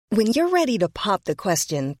When you're ready to pop the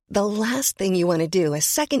question, the last thing you want to do is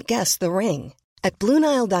second-guess the ring. At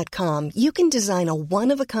BlueNile.com, you can design a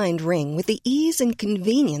one-of-a-kind ring with the ease and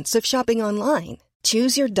convenience of shopping online.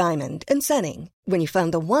 Choose your diamond and setting. When you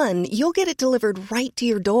find the one, you'll get it delivered right to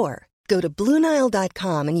your door. Go to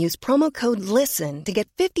BlueNile.com and use promo code LISTEN to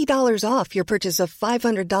get $50 off your purchase of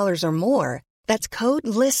 $500 or more. That's code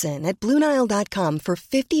LISTEN at BlueNile.com for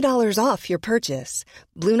 $50 off your purchase.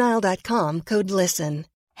 BlueNile.com, code LISTEN.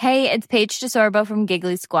 Hey, it's Paige DeSorbo from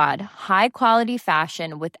Giggly Squad. High quality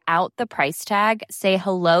fashion without the price tag. Say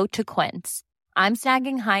hello to Quince. I'm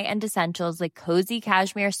snagging high-end essentials like cozy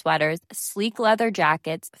cashmere sweaters, sleek leather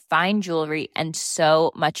jackets, fine jewelry, and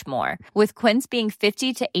so much more. With Quince being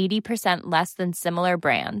 50 to 80% less than similar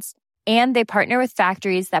brands. And they partner with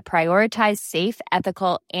factories that prioritize safe,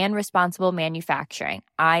 ethical, and responsible manufacturing.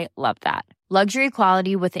 I love that. Luxury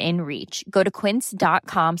quality within reach. Go to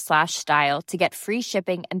quince.com/style to get free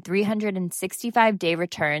shipping and 365-day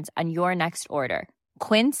returns on your next order.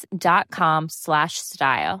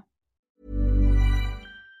 Quince.com/style.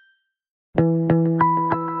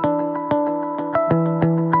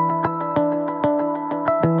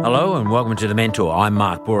 Hello and welcome to The Mentor. I'm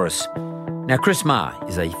Mark Boris. Now, Chris Marr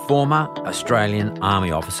is a former Australian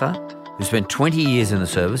Army officer who spent 20 years in the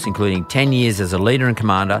service, including 10 years as a leader and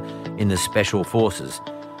commander in the Special Forces,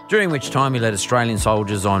 during which time he led Australian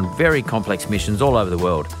soldiers on very complex missions all over the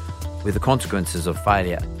world, with the consequences of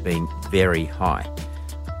failure being very high.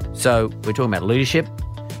 So we're talking about leadership,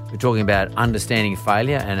 we're talking about understanding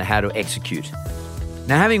failure and how to execute.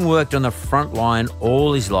 Now, having worked on the front line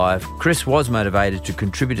all his life, Chris was motivated to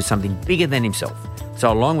contribute to something bigger than himself.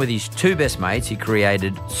 So along with his two best mates, he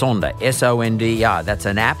created Sonder, S-O-N-D-E-R. That's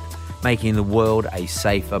an app making the world a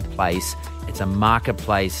safer place. It's a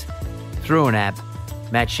marketplace through an app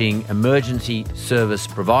matching emergency service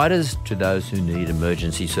providers to those who need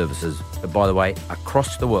emergency services, but by the way,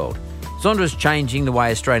 across the world. Sonder is changing the way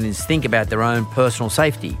Australians think about their own personal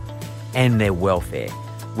safety and their welfare.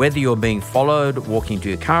 Whether you're being followed, walking to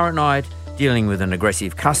your car at night, dealing with an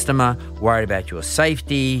aggressive customer, worried about your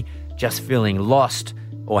safety, just feeling lost,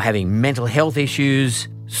 or having mental health issues,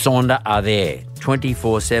 Sonder are there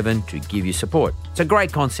 24/7 to give you support. It's a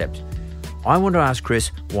great concept. I want to ask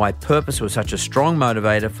Chris why purpose was such a strong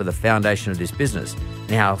motivator for the foundation of this business,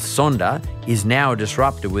 and how Sonder is now a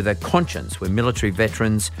disruptor with a conscience where military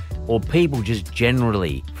veterans or people just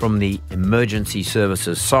generally from the emergency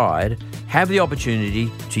services side have the opportunity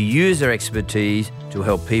to use their expertise to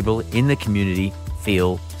help people in the community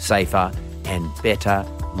feel safer and better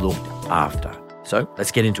looked after. So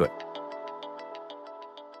let's get into it.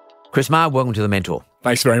 Chris Marr, welcome to The Mentor.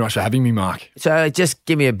 Thanks very much for having me, Mark. So just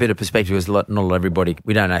give me a bit of perspective, because not everybody,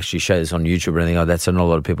 we don't actually show this on YouTube or anything like that, so not a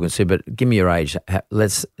lot of people can see, but give me your age.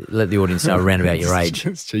 Let's let the audience know around about your age.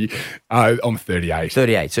 I'm 38.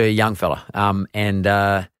 38, so you're a young fella.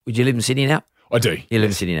 Would you live in Sydney now? I do. You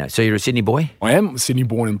live in Sydney now. So you're a Sydney boy? I am Sydney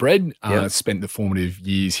born and bred. Yep. Spent the formative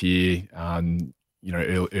years here,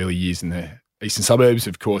 early years in the eastern suburbs.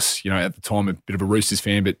 Of course, at the time, a bit of a Roosters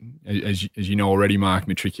fan, but as you know already, Mark,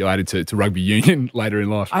 matriculated to rugby union later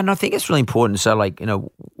in life. And I think it's really important. So,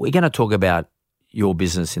 we're going to talk about your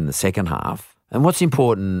business in the second half. And what's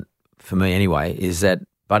important for me anyway is that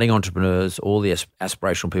budding entrepreneurs, all the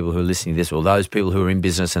aspirational people who are listening to this, or those people who are in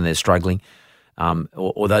business and they're struggling,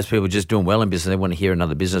 or those people just doing well in business, they want to hear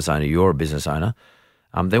another business owner, you're a business owner.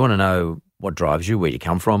 They want to know what drives you, where you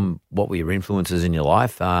come from, what were your influences in your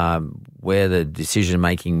life, where the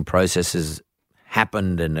decision-making processes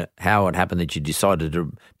happened and how it happened that you decided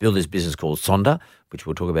to build this business called Sonder, which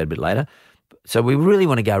we'll talk about a bit later. So we really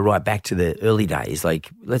want to go right back to the early days.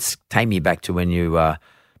 Let's take me back to when you,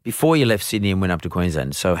 before you left Sydney and went up to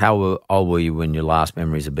Queensland. So how old were you when your last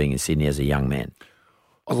memories of being in Sydney as a young man?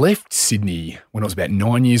 I left Sydney when I was about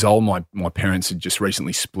 9 years old. My parents had just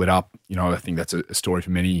recently split up. I think that's a story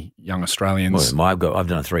for many young Australians. Well, I've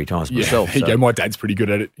done it 3 times myself. Yeah, my dad's pretty good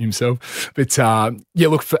at it himself. But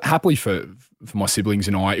happily for my siblings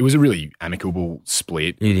and I, it was a really amicable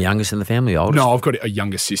split. You're the youngest in the family, oldest? No, I've got a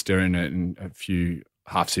younger sister and a few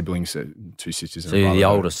half siblings, 2 sisters. So you're the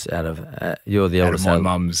oldest out of my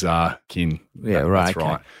mum's kin. Yeah, right. That's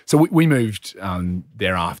right. So we moved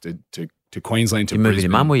thereafter to Queensland, to Brisbane. You moved with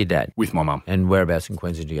your mum or your dad? With my mum. And whereabouts in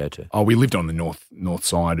Queensland did you go to? Oh, we lived on the north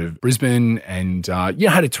side of Brisbane, and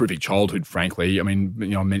had a terrific childhood, frankly. I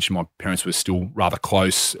mean, I mentioned my parents were still rather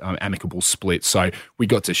close, amicable split, so we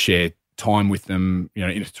got to share time with them,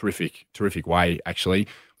 in a terrific way, actually.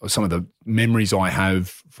 Some of the memories I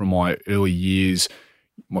have from my early years,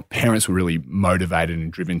 my parents were really motivated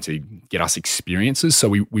and driven to get us experiences. So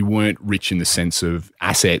we weren't rich in the sense of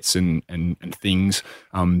assets and things,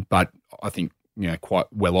 but I think, quite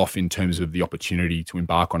well off in terms of the opportunity to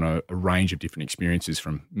embark on a range of different experiences,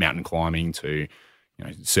 from mountain climbing to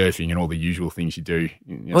surfing and all the usual things you do.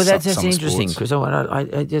 Well, that's interesting, because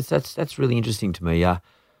that's really interesting to me.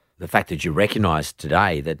 The fact that you recognise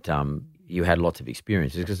today that you had lots of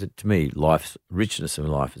experiences, because to me, richness of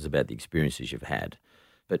life is about the experiences you've had.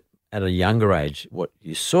 But at a younger age, what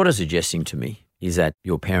you're sort of suggesting to me is that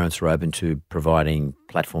your parents were open to providing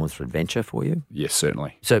platforms for adventure for you? Yes,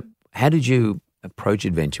 certainly. So how did you approach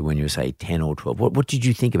adventure when you were, say, 10 or 12? What did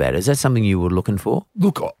you think about it? Is that something you were looking for?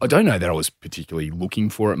 Look, I don't know that I was particularly looking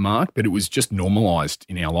for it, Mark, but it was just normalised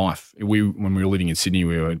in our life. When we were living in Sydney,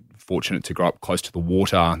 we were fortunate to grow up close to the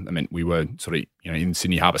water. I mean, we were sort of, in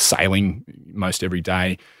Sydney Harbour sailing most every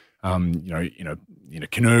day, in a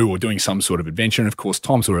canoe or doing some sort of adventure. And of course,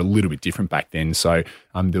 times were a little bit different back then. So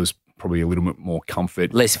there was probably a little bit more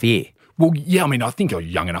comfort. Less fear. Well, yeah, I mean, I think I was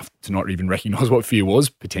young enough to not even recognise what fear was,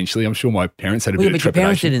 potentially. I'm sure my parents had a bit of trepidation. But your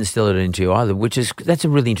parents didn't instill it into you either, that's a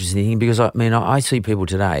really interesting thing, because, I see people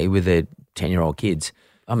today with their 10-year-old kids.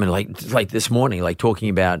 I mean, like this morning, talking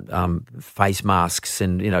about face masks,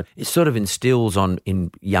 and, it sort of instills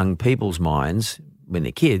in young people's minds when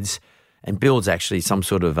they're kids, and builds actually some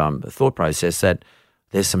sort of thought process that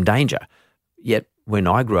there's some danger. Yet when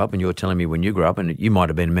I grew up, and you were telling me when you grew up, and you might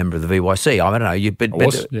have been a member of the VYC. I don't know.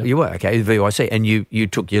 You were, okay, the VYC, and you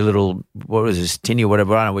took your little, what was this, tinny or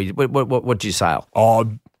whatever. I don't know. What did you sail? Oh,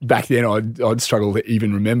 back then I'd struggle to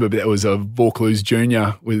even remember, but that was a Vaucluse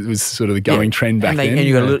Junior was sort of the going trend back then. And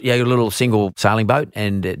you got a little single sailing boat,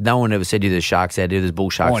 and no one ever said to you there's sharks out there, there's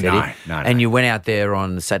bull sharks out here. No. And you went out there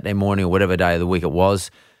on Saturday morning or whatever day of the week it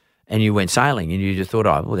was, and you went sailing, and you just thought,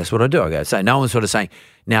 that's what I do. I go. So no one's sort of saying,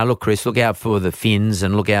 now look, Chris, look out for the fins,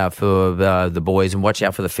 and look out for the buoys, and watch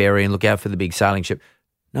out for the ferry, and look out for the big sailing ship.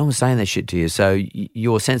 No one's saying that shit to you. So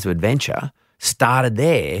your sense of adventure started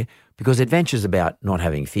there, because adventure is about not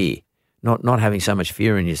having fear, not having so much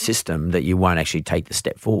fear in your system that you won't actually take the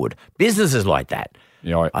step forward. Business is like that.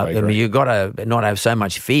 Yeah, I agree. I mean, you've got to not have so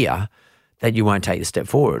much fear that you won't take the step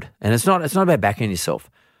forward. And it's not about backing yourself.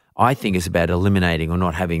 I think it's about eliminating or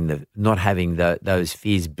not having those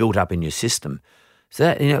fears built up in your system. So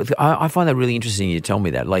that, I find that really interesting. You tell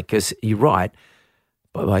me that, because you're right.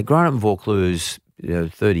 But growing up in Vaucluse,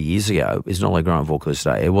 30 years ago, is not like growing up in Vaucluse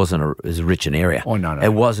today. It wasn't as rich an area. Oh no.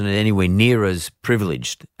 It wasn't anywhere near as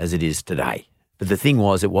privileged as it is today. But the thing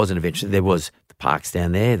was, it wasn't eventually. There was the parks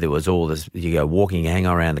down there. There was all this. You go walking, hang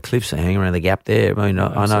around the cliffs, hang around the gap there. I mean,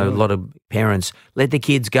 I know a lot of parents let their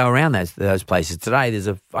kids go around those places. Today, there's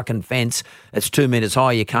a fucking fence that's 2 meters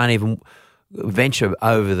high. You can't even venture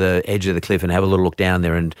over the edge of the cliff and have a little look down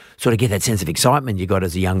there and sort of get that sense of excitement you got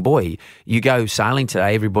as a young boy. You go sailing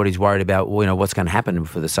today, everybody's worried about, what's going to happen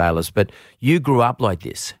for the sailors. But you grew up like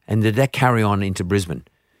this, and did that carry on into Brisbane?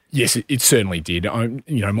 Yes, it certainly did.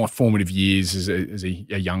 My formative years as a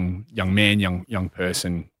young man, young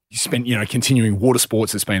person, spent, continuing water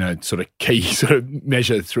sports has been a sort of key sort of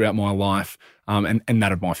measure throughout my life, and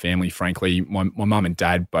that of my family, frankly. My mum and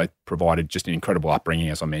dad both provided just an incredible upbringing,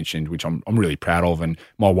 as I mentioned, which I'm really proud of. And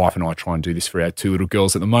my wife and I try and do this for our two little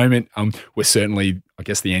girls at the moment. We're certainly, I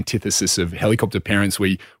guess, the antithesis of helicopter parents.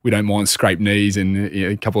 We don't mind scraped knees and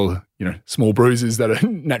a couple of small bruises that are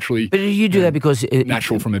naturally. But you do that because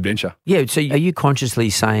natural from adventure. Yeah. So are you consciously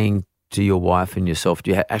saying to your wife and yourself,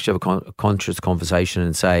 do you actually have a conscious conversation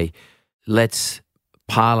and say, let's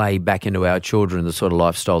parlay back into our children the sort of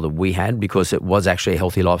lifestyle that we had, because it was actually a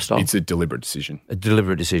healthy lifestyle? It's a deliberate decision. A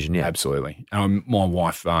deliberate decision, yeah. Absolutely. My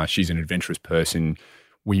wife, she's an adventurous person.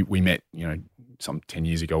 We met, some 10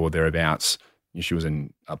 years ago or thereabouts. She was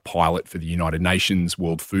a pilot for the United Nations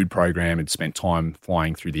World Food Programme, had spent time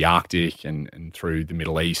flying through the Arctic and through the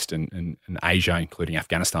Middle East and Asia, including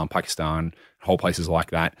Afghanistan, Pakistan, whole places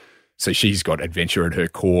like that. So she's got adventure at her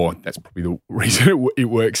core. That's probably the reason it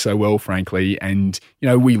works so well, frankly. And,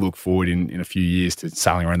 we look forward in a few years to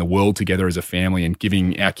sailing around the world together as a family and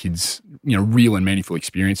giving our kids, real and meaningful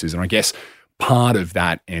experiences. And I guess part of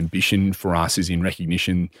that ambition for us is in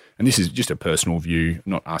recognition, and this is just a personal view,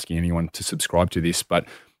 I'm not asking anyone to subscribe to this, but,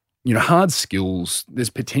 hard skills, there's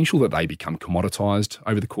potential that they become commoditized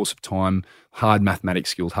over the course of time. Hard mathematics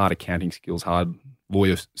skills, hard accounting skills, hard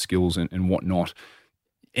lawyer skills and whatnot.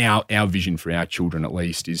 Our vision for our children, at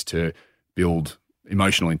least, is to build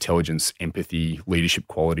emotional intelligence, empathy, leadership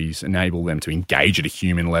qualities, enable them to engage at a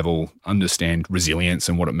human level, understand resilience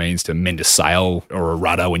and what it means to mend a sail or a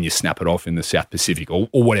rudder when you snap it off in the South Pacific or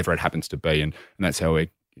whatever it happens to be. And that's how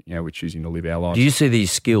we're choosing to live our lives. Do you see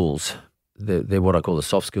these skills they're what I call the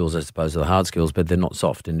soft skills as opposed to the hard skills, but they're not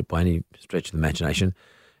soft by any stretch of the imagination.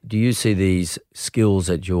 Do you see these skills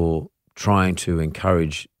that you're trying to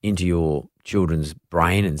encourage into your children's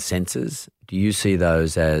brain and senses? Do you see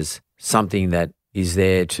those as something that is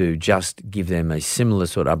there to just give them a similar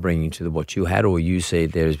sort of upbringing to what you had, or you see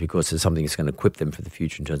it there as because it's something that's going to equip them for the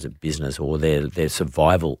future in terms of business or their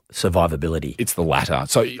survivability? It's the latter.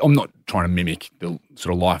 So I'm not trying to mimic the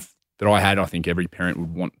sort of life that I had. I think every parent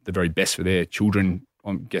would want the very best for their children.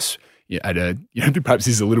 I guess perhaps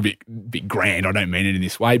this is a little bit grand. I don't mean it in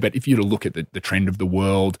this way, but if you were to look at the trend of the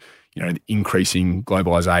world, the increasing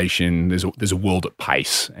globalization, there's a world at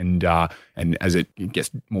pace, and as it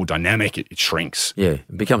gets more dynamic, it shrinks. Yeah,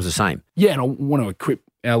 it becomes the same. Yeah, and I want to equip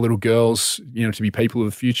our little girls, to be people of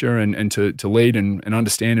the future and to lead and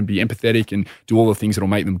understand and be empathetic and do all the things that will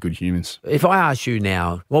make them good humans. If I ask you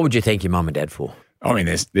now, what would you thank your mum and dad for? I mean,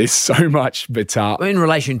 there's so much, but in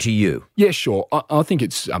relation to you, yeah, sure. I think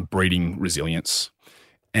it's breeding resilience,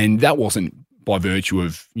 and that wasn't by virtue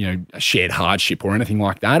of a shared hardship or anything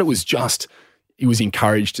like that. It was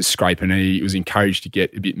encouraged to scrape a knee. It was encouraged to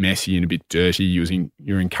get a bit messy and a bit dirty.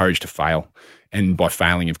 You're encouraged to fail, and by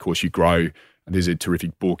failing, of course, you grow. There's a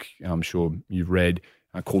terrific book I'm sure you've read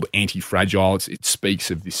called Anti-Fragile. It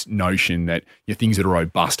speaks of this notion that things that are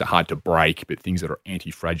robust are hard to break, but things that are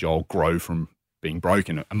anti-fragile grow from being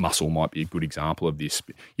broken. A muscle might be a good example of this.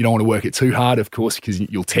 You don't want to work it too hard, of course, because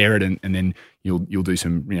you'll tear it and then you'll do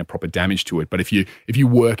some proper damage to it. But if you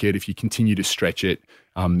work it, if you continue to stretch it,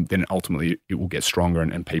 then ultimately it will get stronger,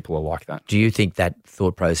 and people are like that. Do you think that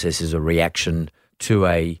thought process is a reaction to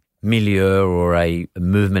a milieu or a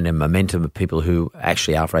movement and momentum of people who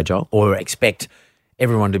actually are fragile or expect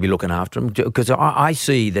everyone to be looking after them? Because I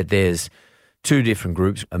see that there's two different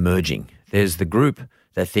groups emerging. There's the group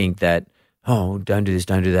that think that, oh, don't do this,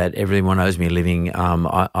 don't do that, everyone owes me a living,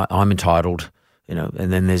 I'm entitled,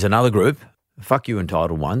 and then there's another group, fuck you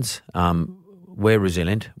entitled ones, we're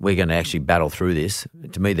resilient, we're going to actually battle through this.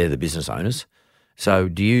 To me, they're the business owners. So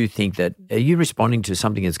do you think that, are you responding to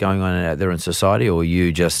something that's going on out there in society, or are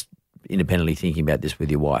you just independently thinking about this with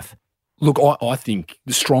your wife? Look, I think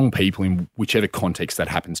the strong people in whichever context that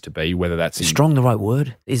happens to be, whether that's... Is strong the right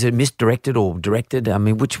word? Is it misdirected or directed? I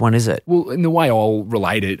mean, which one is it? Well, in the way I'll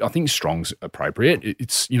relate it, I think strong's appropriate.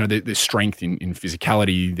 It's, there's strength in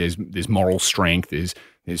physicality, there's moral strength, there's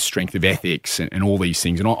strength of ethics and all these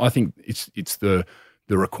things. And I think it's the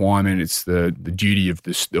requirement, it's the duty of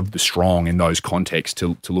the strong in those contexts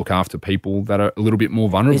to look after people that are a little bit more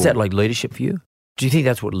vulnerable. Is that like leadership for you? Do you think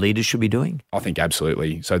that's what leaders should be doing? I think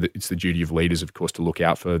absolutely. So it's the duty of leaders, of course, to look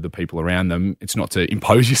out for the people around them. It's not to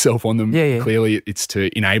impose yourself on them. Yeah. Clearly, it's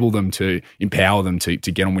to enable them, to empower them to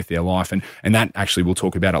get on with their life. And that actually, we'll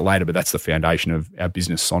talk about it later, but that's the foundation of our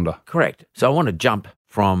business, Sonder. Correct. So I want to jump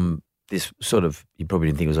from this sort of, you probably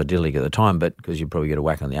didn't think it was idyllic at the time, but because you probably get a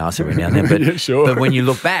whack on the arse every now and then. But, yeah, sure. But when you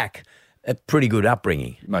look back, a pretty good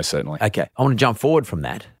upbringing. Most certainly. Okay. I want to jump forward from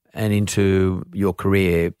that and into your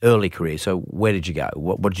career, early career. So where did you go?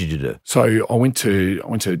 What did you do? So I went to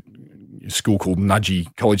a school called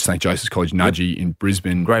Nudgee College, St. Joseph's College, Nudgee in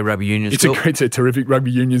Brisbane. Great rugby union school. It's a terrific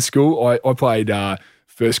rugby union school. I played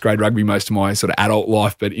first grade rugby most of my sort of adult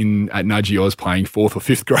life, but at Nudgee I was playing fourth or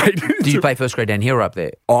fifth grade. Did you play first grade down here or up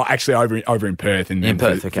there? Oh, actually over in Perth. And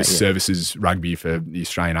Perth, for services rugby for the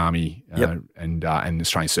Australian Army and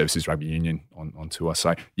Australian Services Rugby Union on tour.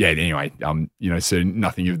 So, yeah, anyway, so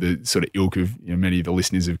nothing of the sort of ilk of many of the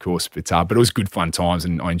listeners, of course, but it was good fun times,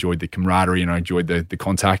 and I enjoyed the camaraderie and I enjoyed the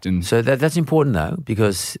contact. And so that's important, though,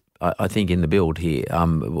 because I think in the build here,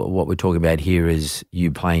 what we're talking about here is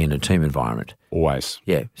you playing in a team environment. Always.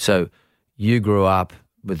 Yeah. So you grew up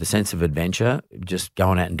with a sense of adventure, just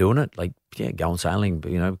going out and doing it, like, going sailing,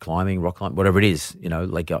 climbing, rock climbing, whatever it is.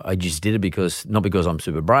 Like I just did it not because I'm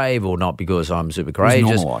super brave or not because I'm super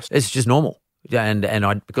courageous. It's just normal. And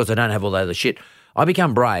because I don't have all that other shit. I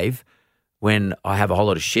become brave when I have a whole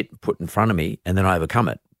lot of shit put in front of me and then I overcome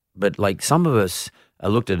it. But like some of us are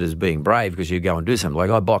looked at as being brave because you go and do something.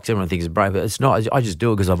 Like I box, everyone thinks it's brave, but it's not. I just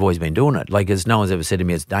do it because I've always been doing it. Like no one's ever said to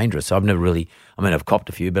me it's dangerous. So I've never really, I've copped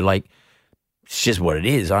a few, but like it's just what it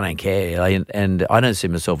is. I don't care. And I don't see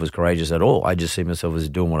myself as courageous at all. I just see myself as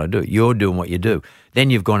doing what I do. You're doing what you do. Then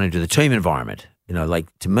you've gone into the team environment. Like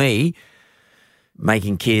to me,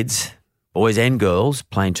 making kids, boys and girls,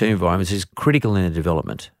 playing team environments is critical in their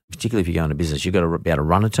development, particularly if you go into business. You've got to be able to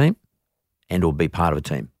run a team and or be part of a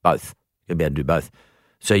team, both. You've got to be able to do both.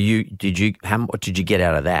 So what did you get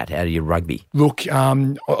out of that, out of your rugby? Look,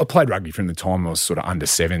 I played rugby from the time I was sort of under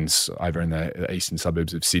sevens over in the eastern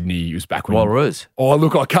suburbs of Sydney. It was back when... Wallaroos. Oh,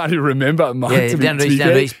 look, I can't even remember. Mate, Yeah, down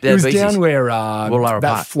east. It was down where Woollahra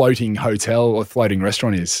that Park. Floating hotel or floating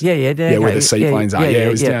restaurant is. Yeah, where the seaplanes are. Yeah,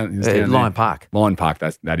 it was down Lion there. Park. Lion Park,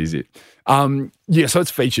 that is it. So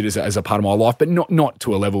it's featured as a part of my life, but not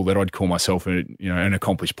to a level that I'd call myself an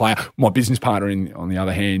accomplished player. My business partner, on the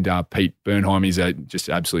other hand, Pete Bernheim, is just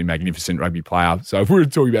an absolutely magnificent rugby player. So if we were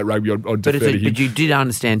talking about rugby, I'd defer to him. But you did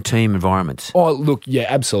understand team environments. Oh, look, yeah,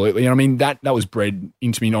 absolutely. And I mean, that was bred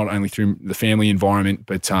into me not only through the family environment,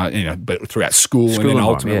 but throughout school. And then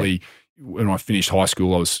ultimately, when I finished high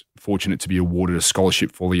school, I was fortunate to be awarded a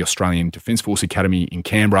scholarship for the Australian Defence Force Academy in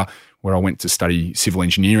Canberra, where I went to study civil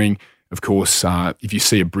engineering. Of course, if you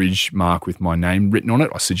see a bridge mark with my name written on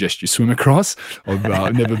it, I suggest you swim across.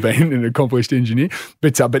 I've never been an accomplished engineer.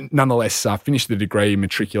 But nonetheless, finished the degree,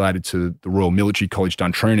 matriculated to the Royal Military College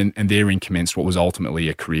Duntroon, and therein commenced what was ultimately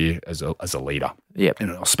a career as a leader. Yep.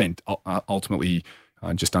 And I spent ultimately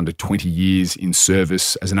just under 20 years in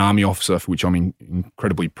service as an Army officer, for which I'm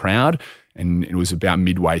incredibly proud. And it was about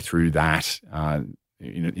midway through that,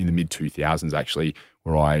 in the mid-2000s actually,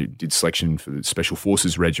 where I did selection for the Special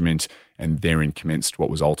Forces Regiment and therein commenced what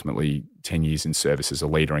was ultimately 10 years in service as a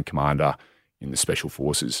leader and commander in the Special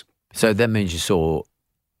Forces. So that means you saw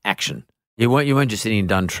action. You weren't just sitting in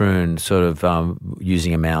Duntroon sort of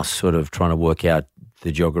using a mouse, sort of trying to work out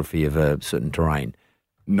the geography of a certain terrain.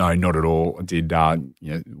 No, not at all. I did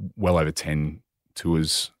well over 10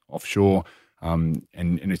 tours offshore, and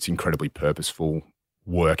it's incredibly purposeful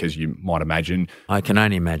work, as you might imagine. I can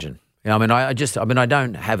only imagine. Yeah, I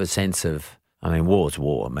don't have a sense of. War's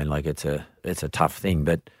war. It's a tough thing,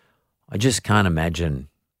 but I just can't imagine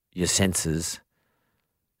your senses,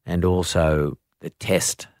 and also the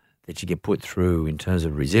test that you get put through in terms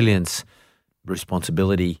of resilience,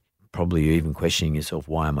 responsibility. Probably you're even questioning yourself,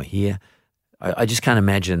 why am I here? I just can't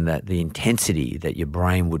imagine that the intensity that your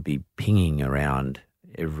brain would be pinging around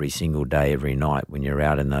every single day, every night when you're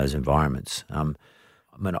out in those environments.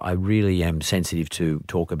 I really am sensitive to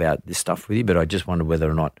talk about this stuff with you, but I just wonder whether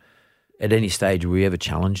or not at any stage were you ever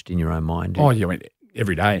challenged in your own mind? Oh, yeah,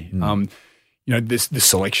 every day. This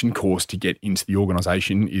selection course to get into the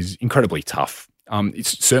organisation is incredibly tough.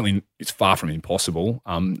 It's far from impossible.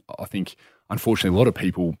 I think, unfortunately, a lot of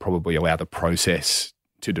people probably allow the process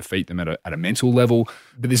to defeat them at a mental level,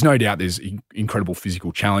 but there's no doubt there's incredible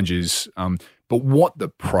physical challenges. But what the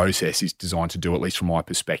process is designed to do, at least from my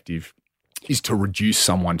perspective, is to reduce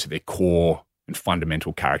someone to their core and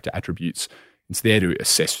fundamental character attributes. It's there to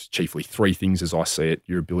assess chiefly three things as I see it: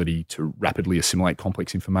 your ability to rapidly assimilate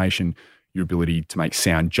complex information, your ability to make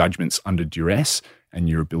sound judgments under duress, and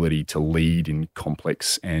your ability to lead in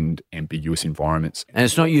complex and ambiguous environments. And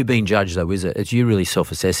it's not you being judged though, is it? It's you really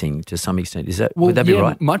self-assessing to some extent. Would that be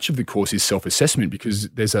right? Much of the course is self-assessment because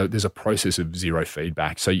there's a process of zero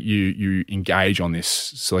feedback. So you engage on this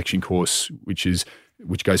selection course,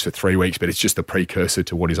 which goes for 3 weeks, but it's just the precursor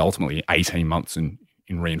to what is ultimately 18 months in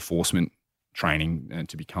reinforcement training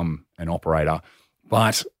to become an operator.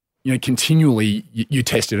 But continually you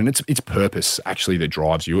test it, and it's purpose actually that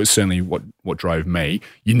drives you. It's certainly what drove me.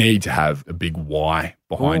 You need to have a big why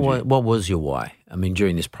behind you. What was your why?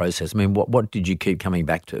 During this process, what did you keep coming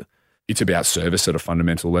back to? It's about service at a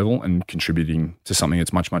fundamental level and contributing to something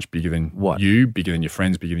that's much, much bigger than you, bigger than your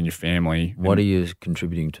friends, bigger than your family. What are you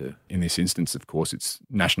contributing to? In this instance, of course, it's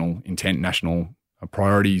national intent, national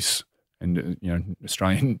priorities, and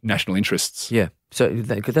Australian national interests. Yeah, so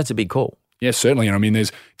that's a big call. Yeah, certainly. And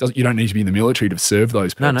you don't need to be in the military to serve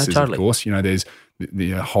those purposes. No, totally. Of course, there's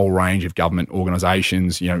the whole range of government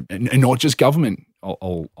organisations, and not just government.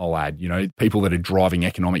 I'll add, people that are driving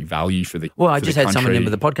economic value for the. Well, I just had someone in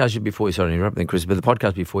with the podcast before you started interrupting, Chris. But the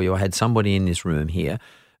podcast before you, I had somebody in this room here.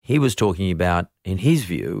 He was talking about, in his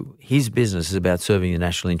view, his business is about serving the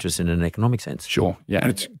national interest in an economic sense. Sure, yeah, and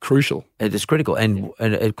it's crucial. It's critical, and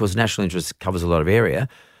of course, national interest covers a lot of area.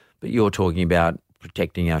 But you're talking about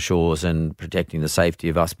protecting our shores and protecting the safety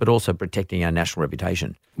of us, but also protecting our national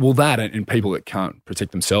reputation. Well, that and people that can't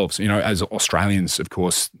protect themselves. As Australians, of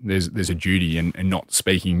course, there's a duty, and not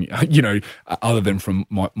speaking, other than from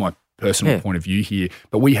my personal point of view here,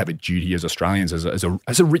 but we have a duty as Australians, as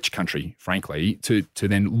a rich country, frankly, to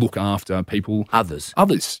then look after people.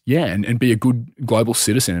 Others, yeah, and be a good global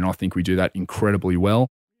citizen, and I think we do that incredibly well.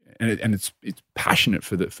 And it's passionate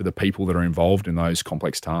for the people that are involved in those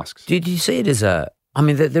complex tasks. Did you see it as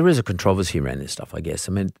there is a controversy around this stuff, I guess.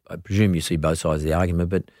 I presume you see both sides of the argument,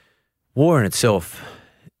 but war in itself,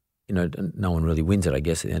 no one really wins it, I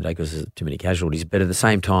guess, at the end of the day because there's too many casualties. But at the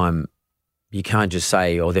same time, you can't just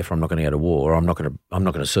say, "Oh, therefore I'm not going to go to war," or I'm not going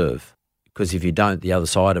to serve, because if you don't, the other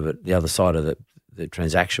side of the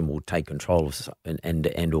transaction will take control of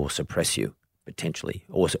and or suppress you potentially,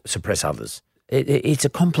 or suppress others. It's a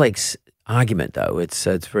complex argument, though. It's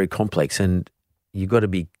very complex, and you've got to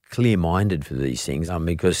be clear-minded for these things.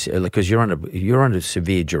 Because you're under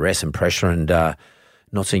severe duress and pressure, and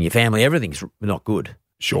not seeing your family, everything's not good.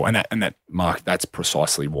 Sure, and that Mark, that's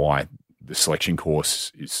precisely why the selection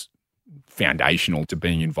course is foundational to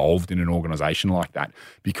being involved in an organisation like that,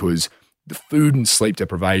 because the food and sleep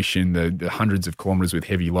deprivation, the hundreds of kilometres with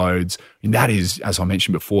heavy loads, and that is, as I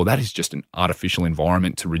mentioned before, that is just an artificial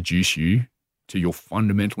environment to reduce you to your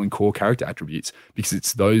fundamental and core character attributes, because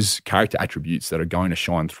it's those character attributes that are going to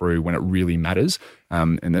shine through when it really matters,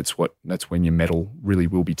 and that's when your mettle really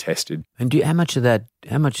will be tested. And how much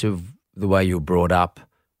of the way you're brought up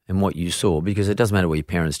and what you saw, because it doesn't matter what your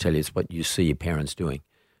parents tell you, it's what you see your parents doing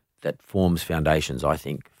that forms foundations, I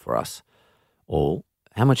think, for us all.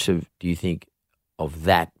 How much do you think of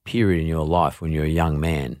that period in your life when you're a young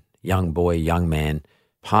man, young boy, young man,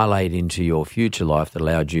 parlayed into your future life that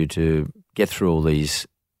allowed you to get through all these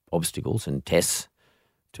obstacles and tests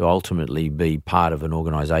to ultimately be part of an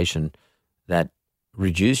organisation that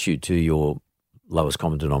reduced you to your lowest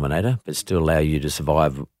common denominator but still allow you to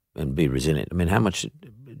survive and be resilient? I mean, how much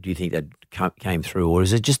do you think that came through, or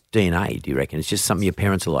is it just DNA, do you reckon? It's just something your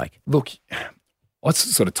parents are like? Look, I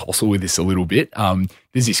sort of tussle with this a little bit.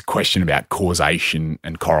 There's this question about causation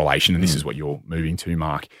and correlation, and this is what you're moving to,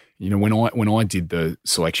 Mark. You know, when I did the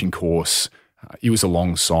selection course, it was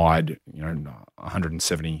alongside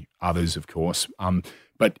 170 others, of course,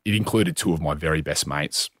 but it included two of my very best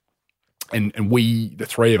mates, and we, the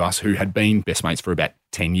three of us who had been best mates for about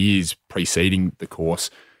 10 years preceding the course,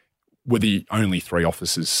 were the only three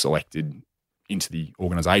officers selected into the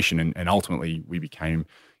organisation, and ultimately we became,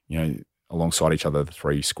 alongside each other, the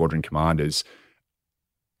three squadron commanders.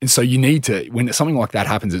 And so you need to, when something like that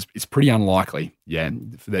happens, it's pretty unlikely,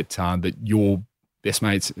 that your best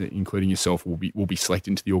mates, including yourself, will be selected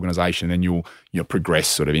into the organisation, and then you'll progress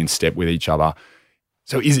sort of in step with each other.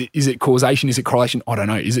 So is it causation? Is it correlation? I don't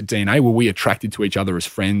know. Is it DNA? Were we attracted to each other as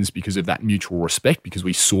friends because of that mutual respect, because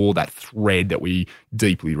we saw that thread that we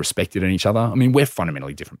deeply respected in each other? I mean, we're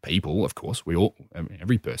fundamentally different people, of course.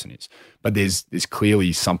 Every person is. But there's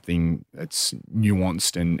clearly something that's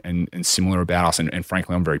nuanced and similar about us, and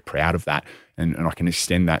frankly, I'm very proud of that. And I can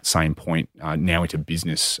extend that same point now into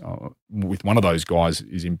business. With one of those guys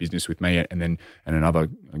is in business with me, and another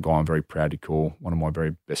guy I'm very proud to call one of my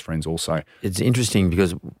very best friends also. It's interesting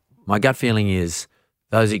because my gut feeling is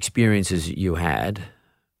those experiences you had,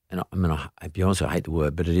 and I mean, I'll be honest, I hate the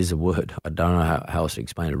word, but it is a word. I don't know how else to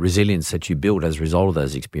explain it. Resilience that you built as a result of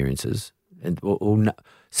those experiences, and or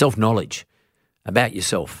self-knowledge about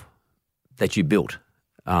yourself that you built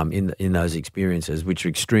in those experiences, which are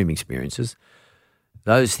extreme experiences.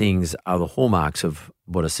 Those things are the hallmarks of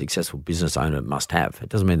what a successful business owner must have. It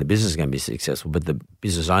doesn't mean the business is going to be successful, but the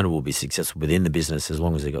business owner will be successful within the business as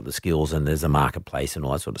long as they've got the skills and there's a marketplace and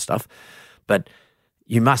all that sort of stuff. But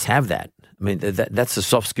you must have that. I mean, that's the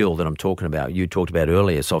soft skill that I'm talking about. You talked about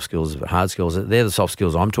earlier, soft skills, hard skills. They're the soft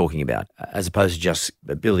skills I'm talking about, as opposed to just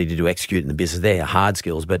ability to execute in the business. They're hard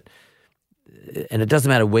skills, and it doesn't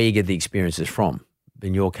matter where you get the experiences from.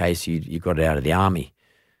 In your case, you got it out of the army.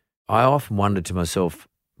 I often wondered to myself,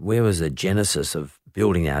 where was the genesis of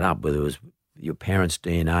building that up? Whether it was your parents'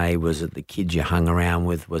 DNA, was it the kids you hung around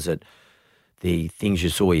with, was it the things you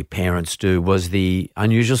saw your parents do, was the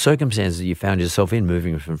unusual circumstances that you found yourself in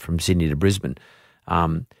moving from Sydney to Brisbane,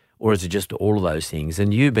 or is it just all of those things?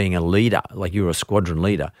 And you being a leader, like you were a squadron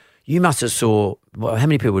leader, you must have saw, how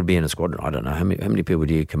many people would be in a squadron? I don't know. How many people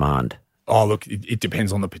do you command? Oh, look, it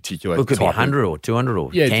depends on the particular type. It could be 100 or 200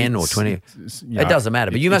 or 10 or 20. It doesn't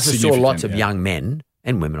matter. But you must have saw lots of young men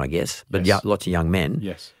and women, I guess, but lots of young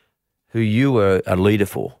men who you were a leader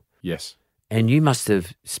for. Yes. And you must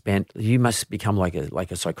become like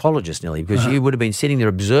a psychologist nearly, because you would have been sitting there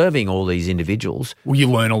observing all these individuals. Well, you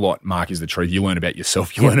learn a lot, Mark, is the truth. You learn about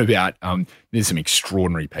yourself. You learn about, there's some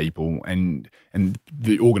extraordinary people, and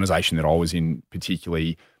the organisation that I was in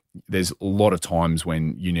particularly, there's a lot of times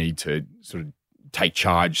when you need to sort of take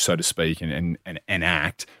charge, so to speak, and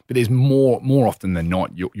act. But there's more often than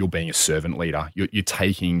not, you're being a servant leader. You're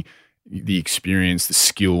taking the experience, the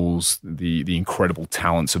skills, the incredible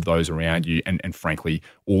talents of those around you, and frankly,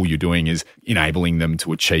 all you're doing is enabling them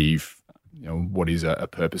to achieve, what is a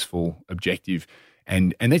purposeful objective.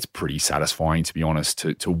 And that's pretty satisfying, to be honest,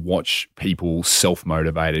 to watch people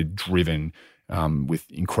self-motivated, driven,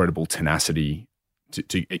 with incredible tenacity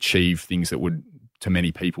to achieve things that would, to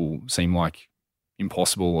many people, seem like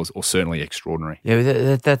impossible or certainly extraordinary.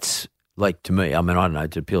 Yeah, that's like, to me, I mean, I don't know,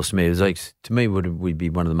 it appeals to me. It's like, to me, would be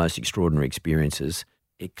one of the most extraordinary experiences.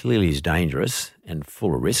 It clearly is dangerous and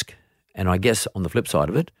full of risk. And I guess on the flip side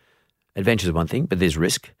of it, adventure is one thing, but there's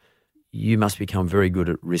risk. You must become very good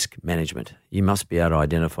at risk management. You must be able to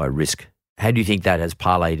identify risk. How do you think that has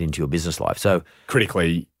parlayed into your business life? So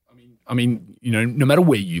critically, I mean, no matter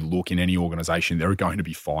where you look in any organisation, there are going to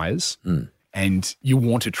be fires, and you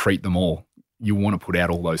want to treat them all. You want to put out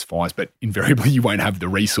all those fires, but invariably you won't have the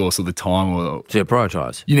resource or the time. To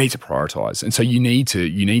prioritise. You need to prioritise, and so you need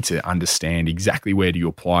to understand exactly where do you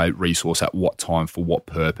apply resource at what time for what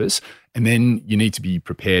purpose, and then you need to be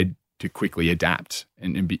prepared to quickly adapt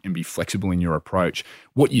and be flexible in your approach.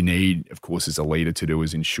 What you need, of course, as a leader to do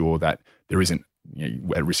is ensure that there isn't,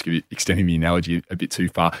 at risk of extending the analogy a bit too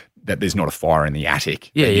far, that there's not a fire in the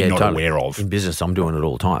attic that you're not totally aware of. In business, I'm doing it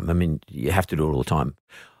all the time. I mean, you have to do it all the time.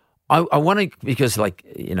 I want to, because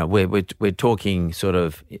we're talking sort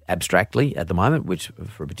of abstractly at the moment, which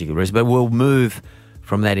for a particular reason, but we'll move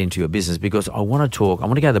from that into your business, because I want to go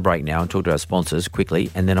to the break now and talk to our sponsors quickly,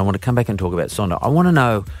 and then I want to come back and talk about Sonder. I want to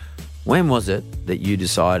know, when was it that you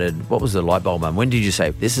decided, what was the light bulb moment? When did you say,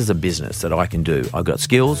 this is a business that I can do? I've got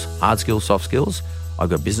skills, hard skills, soft skills. I've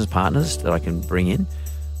got business partners that I can bring in.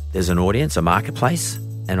 There's an audience, a marketplace,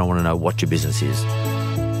 and I want to know what your business is.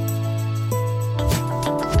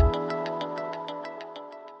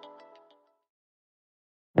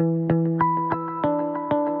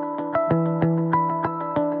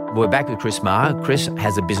 We're back with Chris Marr. Chris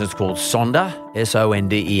has a business called Sonder,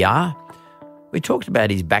 Sonder. We talked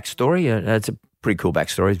about his backstory. It's a pretty cool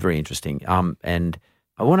backstory. It's very interesting. And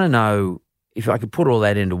I want to know, if I could put all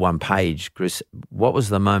that into one page, Chris, what was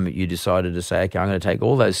the moment you decided to say, okay, I'm going to take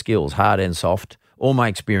all those skills, hard and soft, all my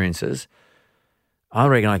experiences, I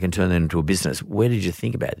reckon I can turn that into a business. Where did you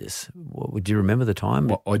think about this? Do you remember the time?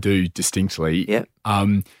 Well, I do distinctly. Yeah.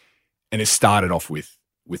 And it started off with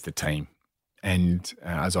the team. And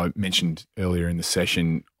as I mentioned earlier in the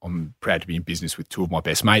session, I'm proud to be in business with two of my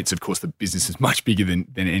best mates. Of course, the business is much bigger than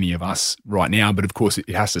any of us right now, but of course it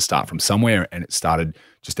has to start from somewhere, and it started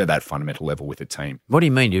just at that fundamental level with a team. What do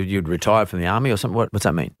you mean? You'd retired from the army or something? What's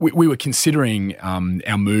that mean? We were considering our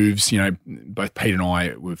moves. Both Pete and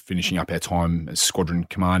I were finishing up our time as squadron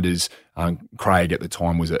commanders. Craig at the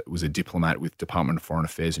time was a diplomat with Department of Foreign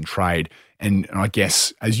Affairs and Trade. And I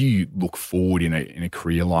guess as you look forward in a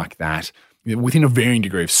career like that, within a varying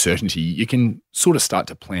degree of certainty, you can sort of start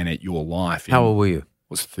to plan out your life. How old were you? I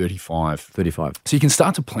was 35. 35. So you can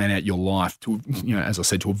start to plan out your life to, as I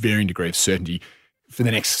said, to a varying degree of certainty for the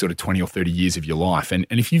next sort of 20 or 30 years of your life. And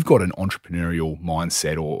if you've got an entrepreneurial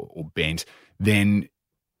mindset or bent, then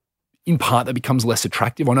in part that becomes less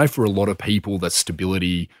attractive. I know for a lot of people that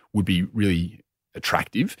stability would be really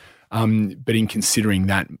attractive. But in considering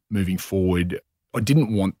that moving forward, I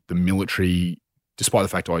didn't want the military, despite the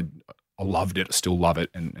fact I loved it, I still love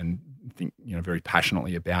it, and think very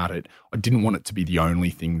passionately about it. I didn't want it to be the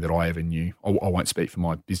only thing that I ever knew. I won't speak for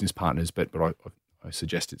my business partners, but I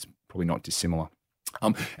suggest it's probably not dissimilar.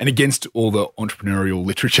 And against all the entrepreneurial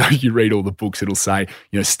literature, you read all the books, it'll say,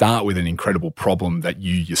 start with an incredible problem that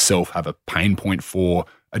you yourself have a pain point for,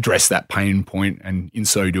 address that pain point, and in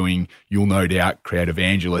so doing, you'll no doubt create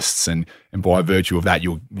evangelists, and by virtue of that,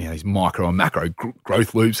 you'll these micro and macro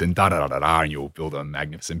growth loops, and and you'll build a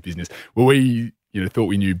magnificent business. Well, we thought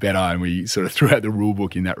we knew better, and we sort of threw out the rule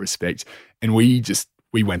book in that respect, and we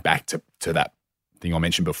went back to that thing I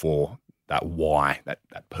mentioned before, that why, that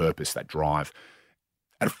purpose, that drive.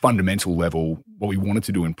 At a fundamental level, what we wanted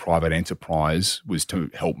to do in private enterprise was to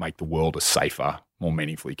help make the world a safer, more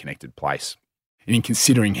meaningfully connected place. And in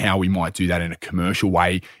considering how we might do that in a commercial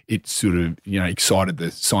way, it sort of, excited the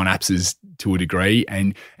synapses to a degree,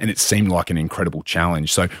 and it seemed like an incredible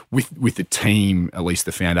challenge. So with the team, at least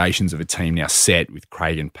the foundations of a team now set with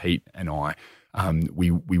Craig and Pete and I,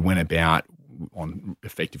 we went about on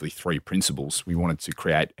effectively three principles. We wanted to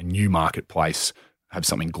create a new marketplace, have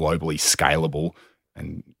something globally scalable,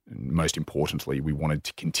 and most importantly, we wanted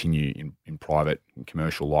to continue in private and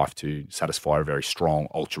commercial life to satisfy a very strong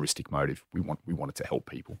altruistic motive. We wanted to help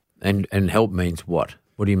people. And help means what?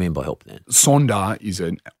 What do you mean by help then? Sonder is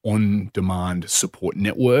an on-demand support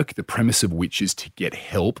network, the premise of which is to get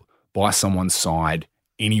help by someone's side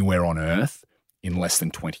anywhere on earth in less than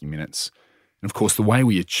 20 minutes. And of course, the way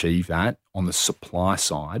we achieve that on the supply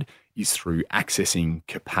side is through accessing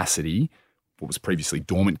capacity, what was previously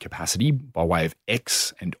dormant capacity, by way of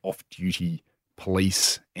ex- and off-duty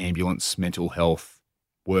police, ambulance, mental health,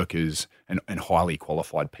 workers and highly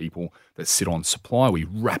qualified people that sit on supply. We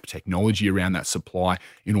wrap technology around that supply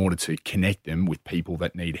in order to connect them with people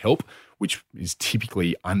that need help, which is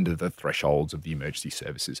typically under the thresholds of the emergency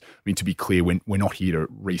services. I mean, to be clear, we're not here to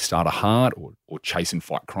restart a heart or chase and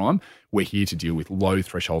fight crime. We're here to deal with low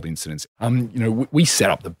threshold incidents. We set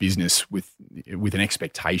up the business with an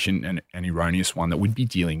expectation, and an erroneous one, that we'd be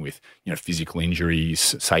dealing with physical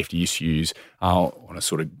injuries, safety issues on a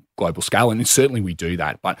sort of global scale, and certainly we do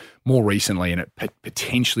that. But more recently, and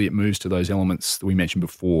potentially it moves to those elements that we mentioned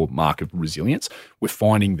before, Mark, of resilience. We're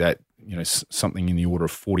finding that something in the order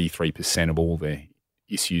of 43% of all the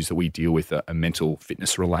issues that we deal with are mental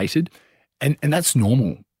fitness related, and that's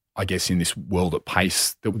normal, I guess, in this world at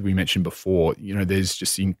pace that we mentioned before. There's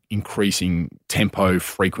just increasing tempo,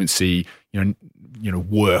 frequency,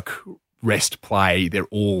 work, rest, play, they're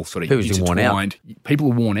all sort of intertwined.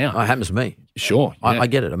 People are worn out. It happens to me. Sure. Yeah. I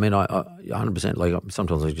get it. I mean, I 100%, like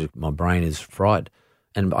sometimes my brain is fried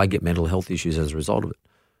and I get mental health issues as a result of it.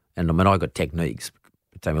 And I mean, I got techniques.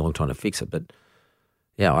 It take me a long time to fix it, but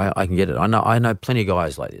yeah, I can get it. I know plenty of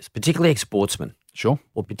guys like this, particularly ex-sportsmen. Sure.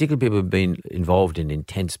 Or particularly people who've been involved in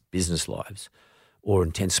intense business lives or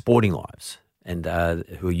intense sporting lives and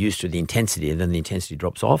who are used to the intensity, and then the intensity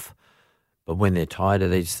drops off. But when they're tired,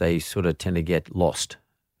 they sort of tend to get lost.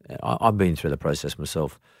 I've been through the process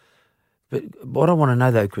myself. But what I want to know,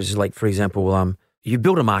 though, Chris, is like, for example, you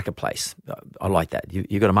build a marketplace. I like that.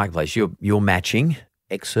 You've got a marketplace. You're matching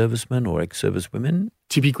ex-servicemen or ex-servicewomen.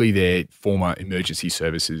 Typically, they're former emergency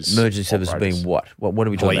services. Emergency services being what? What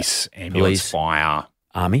are we talking about? Police, ambulance, fire.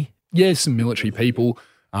 Army? Yeah, some military people.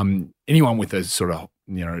 Anyone with a sort of,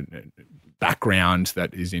 background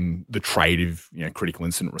that is in the trade of, critical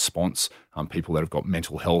incident response, people that have got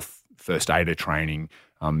mental health, first aider training,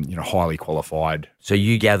 highly qualified. So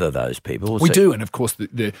you gather those people? We do, and of course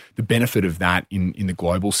the benefit of that in the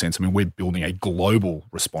global sense, I mean, we're building a global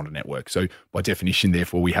responder network. So by definition,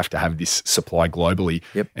 therefore, we have to have this supply globally.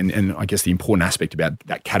 Yep. And I guess the important aspect about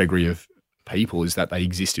that category of people is that they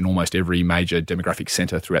exist in almost every major demographic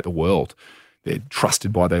centre throughout the world. They're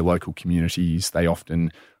trusted by their local communities. They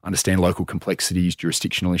often understand local complexities,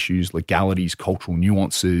 jurisdictional issues, legalities, cultural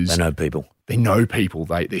nuances. They know people.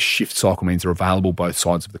 Their shift cycle means they're available both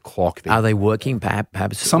sides of the clock. Are they working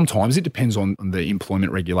perhaps? Sometimes. It depends on the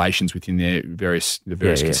employment regulations within their various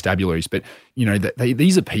constabularies. But,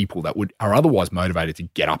 these are people that are otherwise motivated to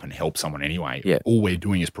get up and help someone anyway. Yeah. All we're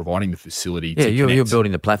doing is providing the facility to you're connect.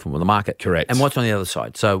 building the platform or the market. Correct. And what's on the other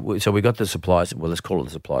side? So we got the supply side. Well, let's call it the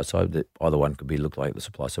supply side. Either one could look like the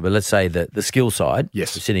supply side. But let's say the skill side.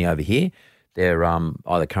 Yes. Is sitting over here. They're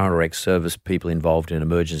either current or ex-service people involved in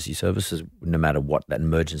emergency services, no matter what that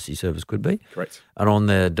emergency service could be. Correct. And on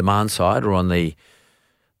the demand side or on the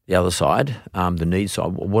other side, the need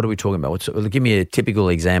side, what are we talking about? Give me a typical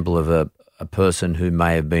example of a person who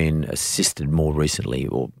may have been assisted more recently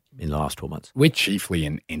or in the last 12 months. We're chiefly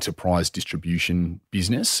an enterprise distribution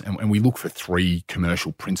business, and we look for 3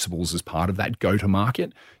 commercial principles as part of that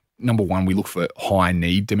go-to-market. Number one, we look for high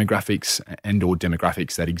need demographics and or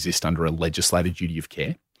demographics that exist under a legislated duty of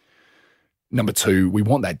care. Number 2, we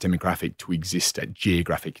want that demographic to exist at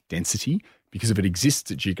geographic density, because if it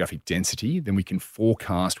exists at geographic density, then we can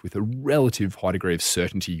forecast with a relative high degree of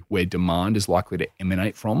certainty where demand is likely to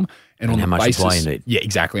emanate from. And on how the much basis, supply you need. Yeah,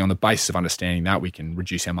 exactly. On the basis of understanding that, we can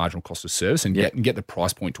reduce our marginal cost of service and get the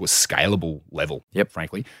price point to a scalable level,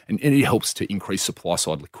 frankly. And it helps to increase supply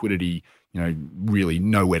side liquidity, really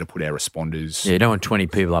know where to put our responders. Yeah, you don't want 20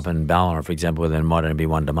 people up in Ballina, for example, where there might only be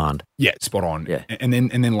one demand. Yeah, spot on. Yeah. And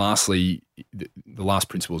then lastly, the last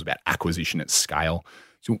principle is about acquisition at scale.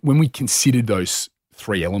 So when we considered those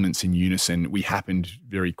 3 elements in unison, we happened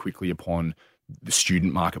very quickly upon the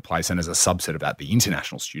student marketplace, and as a subset of that, the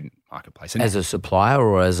international student marketplace. And as a supplier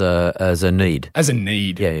or as a need? As a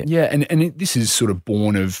need. Yeah. And this is sort of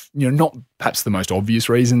born of, not perhaps the most obvious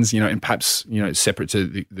reasons, and perhaps, separate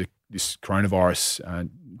to this coronavirus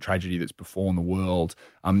tragedy that's befallen the world.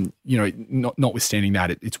 Notwithstanding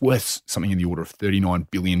that, it's worth something in the order of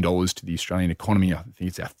 $39 billion to the Australian economy. I think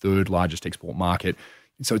it's our 3rd largest export market.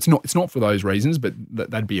 So it's not for those reasons, but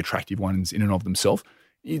that'd be attractive ones in and of themselves.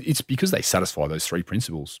 It's because they satisfy those 3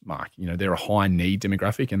 principles, Mark. They're a high need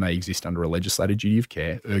demographic and they exist under a legislated duty of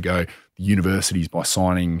care. Ergo, the universities, by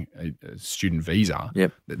signing a student visa,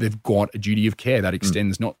 they've got a duty of care that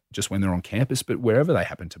extends not just when they're on campus, but wherever they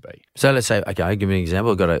happen to be. So let's say, okay, I'll give you an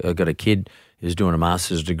example. I've got a kid who's doing a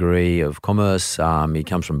master's degree of commerce. He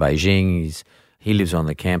comes from Beijing. He lives on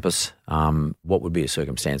the campus. What would be a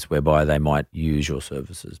circumstance whereby they might use your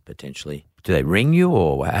services potentially? Do they ring you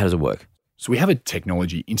or how does it work? So we have a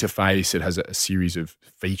technology interface. It has a series of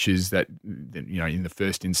features that in the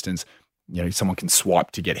first instance, someone can swipe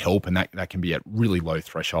to get help, and that can be at really low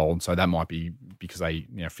threshold. So that might be because they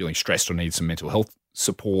feeling stressed or need some mental health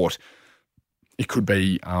support. It could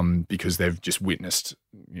be because they've just witnessed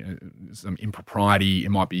some impropriety. It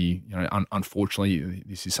might be, unfortunately,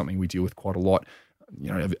 this is something we deal with quite a lot,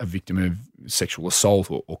 a victim of sexual assault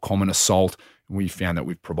or common assault. We found that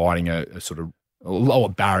we're providing a sort of a lower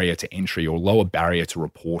barrier to entry or lower barrier to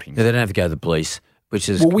reporting. So they don't have to go to the police, which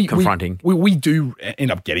is confronting. We do end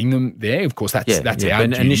up getting them there. Of course, that's our duty.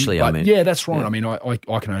 Initially, yeah, that's right. Yeah. I mean, I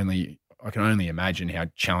can only imagine how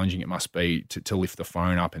challenging it must be to lift the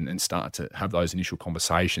phone up and start to have those initial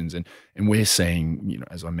conversations. And we're seeing,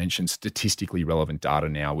 as I mentioned, statistically relevant data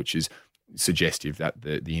now, which is suggestive that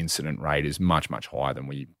the incident rate is much, much higher than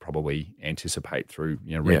we probably anticipate through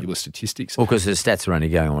regular statistics. Well, because the stats are only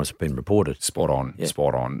going on what's been reported. Spot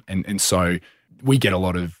on. And so we get a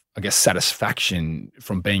lot of, I guess, satisfaction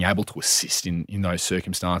from being able to assist in those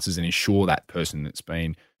circumstances and ensure that person that's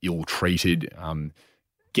been ill-treated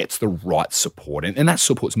gets the right support. And that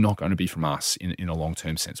support's not going to be from us in a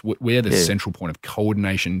long-term sense. We're the central point of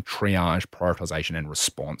coordination, triage, prioritisation and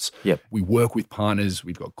response. Yep. We work with partners.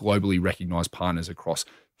 We've got globally recognised partners across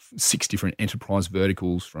 6 different enterprise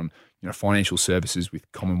verticals, from financial services with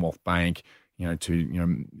Commonwealth Bank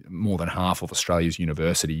to more than half of Australia's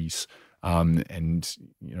universities. And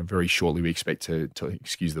very shortly we expect to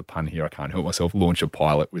excuse the pun here, I can't help myself, launch a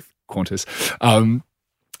pilot with Qantas.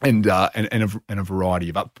 And a variety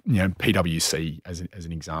of PwC as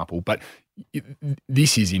an example, but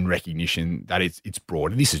this is in recognition that it's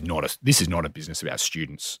broad. This is not a business about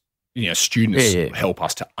students. Students help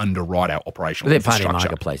us to underwrite our operational infrastructure. They're part of the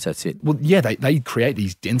marketplace. That's it. Well, yeah, they create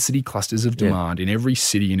these density clusters of demand in every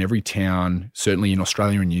city, in every town, certainly in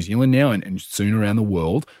Australia and New Zealand now, and soon around the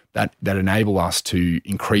world, that enable us to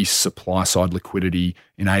increase supply side liquidity,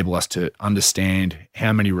 enable us to understand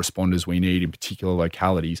how many responders we need in particular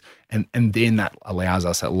localities, and then that allows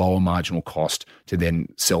us at lower marginal cost to then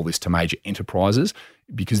sell this to major enterprises,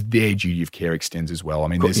 because their duty of care extends as well. I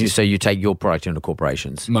mean, so you take your product into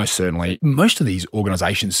corporations? Most certainly. Most of these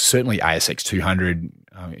organisations, certainly ASX 200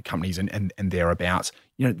 companies and thereabouts,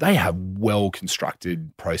 they have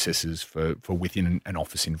well-constructed processes for within an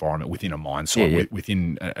office environment, within a mine site,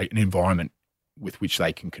 within an environment with which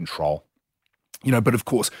they can control. But of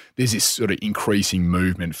course, there's this sort of increasing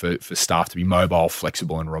movement for staff to be mobile,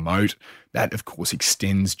 flexible and remote. That, of course,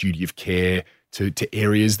 extends duty of care to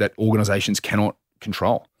areas that organisations cannot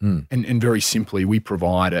control. And very simply, we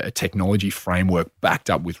provide a technology framework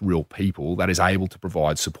backed up with real people that is able to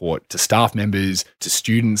provide support to staff members, to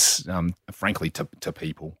students, frankly, to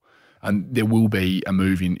people. And there will be a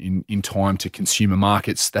move in time to consumer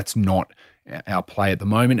markets. That's not our play at the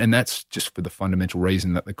moment, and that's just for the fundamental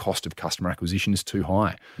reason that the cost of customer acquisition is too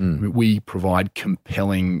high. We provide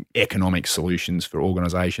compelling economic solutions for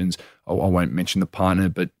organisations. I won't mention the partner,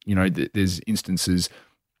 but there's instances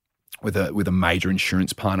with a major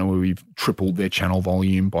insurance partner where we've tripled their channel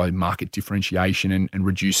volume by market differentiation and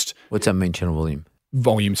reduced. What's that mean, channel volume?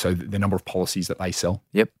 Volume, so the number of policies that they sell.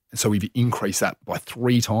 Yep. And so we've increased that by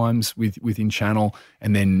 3 times within channel,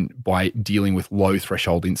 and then by dealing with low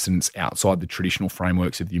threshold incidents outside the traditional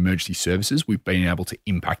frameworks of the emergency services, we've been able to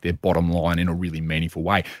impact their bottom line in a really meaningful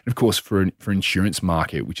way. And of course, for insurance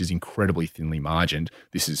market, which is incredibly thinly margined,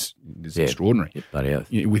 this is extraordinary. Yep, bloody hell.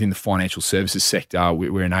 Within the financial services sector,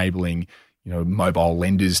 we're enabling mobile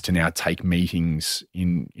lenders to now take meetings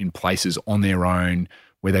in places on their own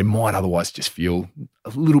where they might otherwise just feel a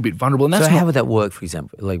little bit vulnerable. And that's how would that work, for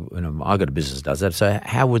example? Like, I got a business that does that. So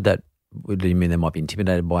how would that, do you mean they might be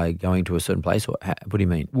intimidated by going to a certain place? Or what do you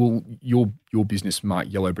mean? Well, your business, Mark,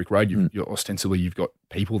 Yellow Brick Road, ostensibly you've got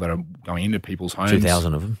people that are going into people's homes.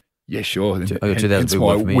 2,000 of them. Yeah, sure. I got 2,000 people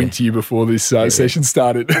I went to you before this session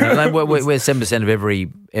started. We're 7% of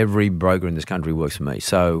every broker in this country works for me.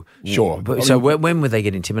 So sure. When would they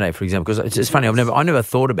get intimidated, for example? Because it's funny, I never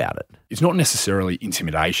thought about it. It's not necessarily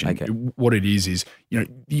intimidation. Okay. What it is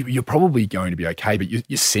you're probably going to be okay, but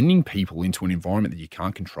you're sending people into an environment that you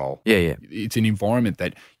can't control. Yeah. It's an environment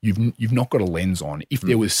that you've not got a lens on. If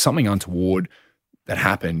there was something untoward that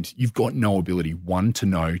happened, you've got no ability, 1, to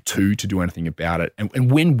know, 2, to do anything about it.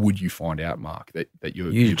 And when would you find out, Mark, that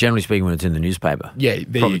you're generally speaking, when it's in the newspaper. Yeah,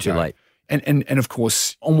 there probably you go. Too late. And of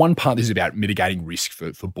course, on one part, this is about mitigating risk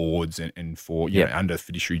for boards and for under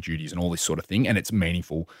fiduciary duties and all this sort of thing, and it's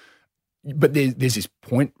meaningful. But there's this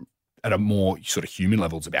point at a more sort of human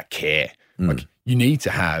level, it's about care. Like, you need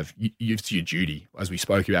to have, it's your duty, as we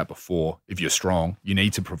spoke about before. If you're strong, you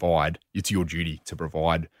need to provide. It's your duty to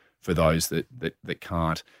provide for those that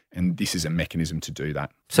can't. And this is a mechanism to do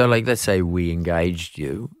that. So, like, let's say we engaged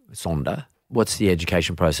you, Sonder. What's the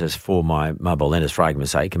education process for my mobile lenders, for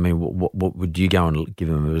argument's sake? I mean, what would you go and give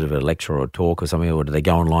them a bit of a lecture or a talk or something, or do they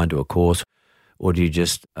go online to a course, or do you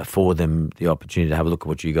just afford them the opportunity to have a look at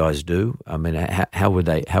what you guys do? I mean, how would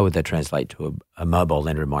they translate to a mobile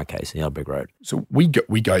lender in my case in Yellow Brick Road? So we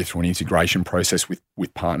go through an integration process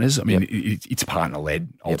with partners. I mean, it's partner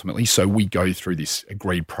led ultimately. So we go through this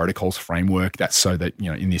agreed protocols framework. That's so that,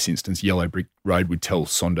 in this instance, Yellow Brick Road would tell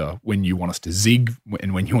Sonder when you want us to zig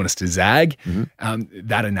and when you want us to zag.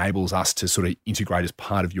 That enables us to sort of integrate as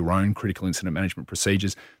part of your own critical incident management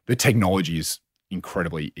procedures. The technology is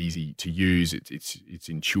incredibly easy to use. It's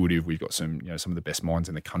intuitive. We've got some of the best minds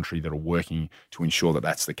in the country that are working to ensure that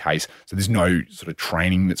that's the case. So there's no sort of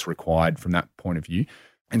training that's required from that point of view.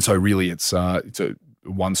 And so really it's a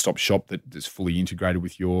one-stop shop that is fully integrated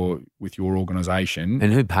with your organisation.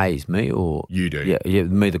 And who pays, me or you do? Yeah,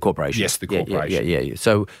 me, the corporation. Yes, the corporation. Yeah.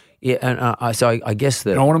 So I guess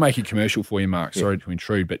that. And I want to make it commercial for you, Mark. Sorry to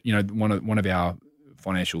intrude, but one of our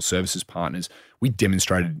financial services partners, we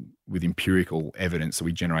demonstrated with empirical evidence that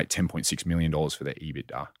we generate $10.6 million for their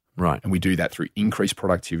EBITDA. Right. And we do that through increased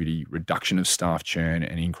productivity, reduction of staff churn,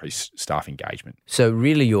 and increased staff engagement. So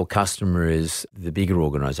really your customer is the bigger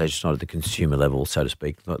organisation, not at the consumer level, so to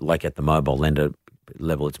speak, not like at the mobile lender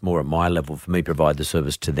level. It's more at my level for me to provide the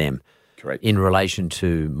service to them. Correct. In relation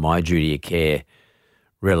to my duty of care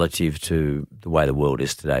relative to the way the world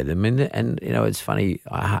is today. I mean, and, it's funny,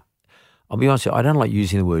 I'll be honest with you, I don't like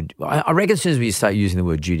using the word. I reckon as soon as we start using the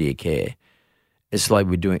word duty of care, it's like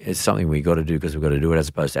it's something we got to do because we've got to do it as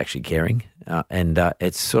opposed to actually caring. And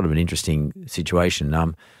it's sort of an interesting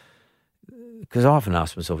situation because I often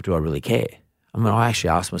ask myself, do I really care? I mean, I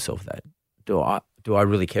actually ask myself that. Do I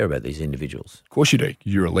really care about these individuals? Of course you do.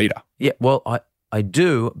 You're a leader. Yeah, well, I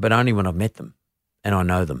do, but only when I've met them and I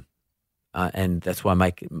know them. And that's why I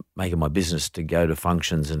make it my business to go to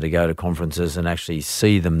functions and to go to conferences and actually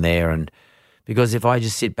see them there. And because if I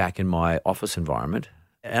just sit back in my office environment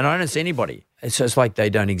and I don't see anybody, it's like they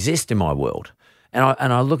don't exist in my world. And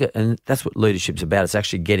I look at, and that's what leadership's about. It's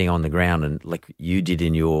actually getting on the ground, and like you did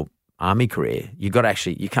in your army career, you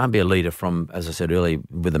can't be a leader from, as I said earlier,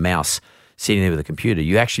 with a mouse sitting there with a computer.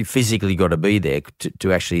 You actually physically got to be there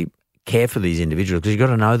to actually care for these individuals, because you've got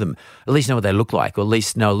to know them, at least know what they look like, or at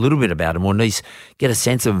least know a little bit about them, or at least get a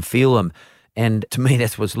sense of them, feel them. And to me,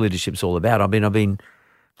 that's what leadership's all about. I've been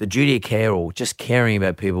the duty of care, or just caring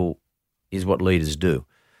about people, is what leaders do.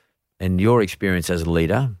 And your experience as a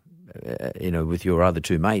leader, with your other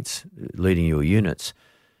two mates leading your units,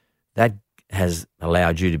 that has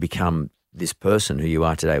allowed you to become this person who you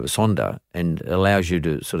are today with Sonder, and allows you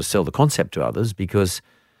to sort of sell the concept to others, because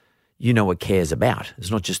you know what care is about. It's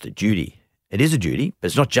not just a duty. It is a duty, but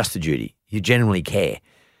it's not just a duty. You genuinely care.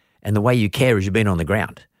 And the way you care is you've been on the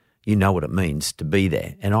ground. You know what it means to be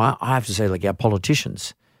there. And I have to say, like our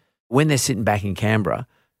politicians, when they're sitting back in Canberra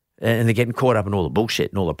and they're getting caught up in all the bullshit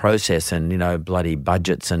and all the process and, bloody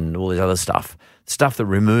budgets and all this other stuff that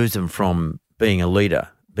removes them from being a leader,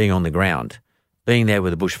 being on the ground, being there where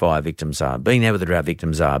the bushfire victims are, being there where the drought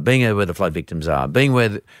victims are, being there where the flood victims are, being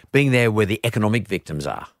there where the economic victims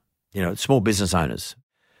are. Small business owners.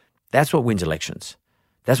 That's what wins elections.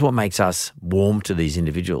 That's what makes us warm to these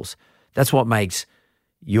individuals. That's what makes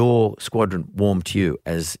your squadron warm to you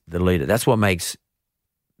as the leader. That's what makes,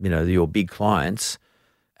 your big clients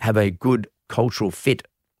have a good cultural fit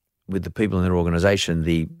with the people in their organisation,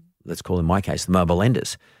 let's call in my case, the mobile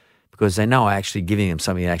lenders, because they know I'm actually giving them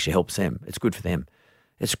something that actually helps them. It's good for them.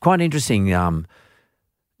 It's quite interesting,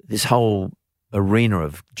 this whole arena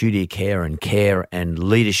of duty of care and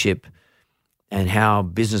leadership, and how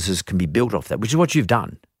businesses can be built off that, which is what you've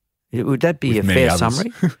done. Would that be with a fair others.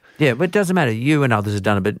 summary? Yeah, but it doesn't matter. You and others have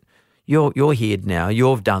done it, but you're here now.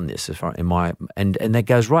 You've done this as far and that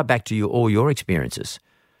goes right back to all your experiences,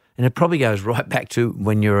 and it probably goes right back to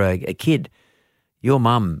when you're a kid. Your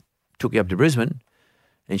mum took you up to Brisbane,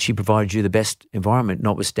 and she provided you the best environment,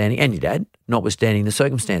 and your dad, notwithstanding the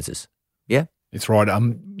circumstances. Yeah. It's right.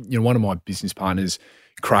 One of my business partners,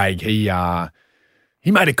 Craig, he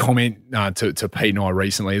made a comment to Pete and I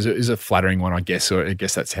recently. It was a flattering one, I guess, or I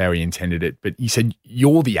guess that's how he intended it. But he said,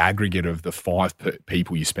 you're the aggregate of the 5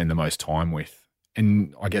 people you spend the most time with.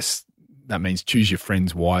 And I guess that means choose your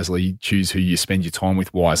friends wisely, choose who you spend your time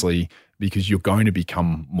with wisely, because you're going to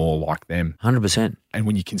become more like them. 100%. And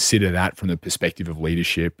when you consider that from the perspective of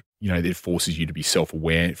leadership, it forces you to be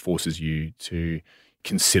self-aware. It forces you to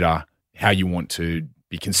consider how you want to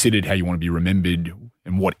be considered, how you want to be remembered,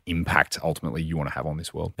 and what impact ultimately you want to have on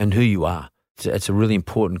this world. And who you are. it's a really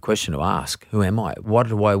important question to ask. Who am I? What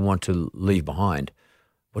do I want to leave behind?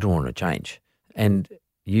 What do I want to change? And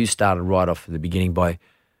you started right off at the beginning by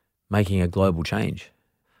making a global change.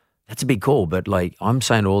 That's a big call, but like I'm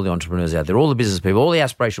saying to all the entrepreneurs out there, all the business people, all the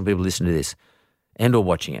aspirational people listening to this and or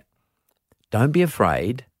watching it, don't be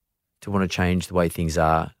afraid to want to change the way things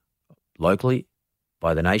are locally,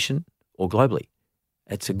 by the nation, or globally.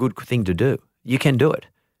 It's a good thing to do. You can do it.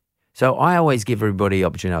 So I always give everybody the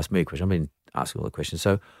opportunity to ask me a question. I've been asking all the questions.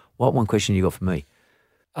 So what one question you got for me?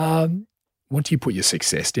 What do you put your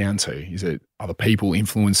success down to? Is it other people,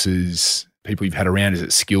 influences, people you've had around? Is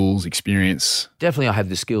it skills, experience? Definitely I have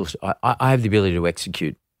the skills. I have the ability to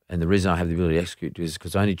execute. And the reason I have the ability to execute is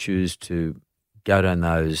because I only choose to go down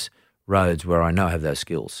those roads where I know I have those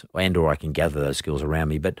skills and or I can gather those skills around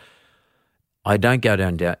me. But I don't go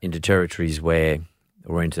down into territories where,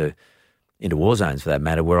 or into war zones for that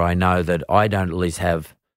matter, where I know that I don't at least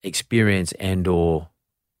have experience and or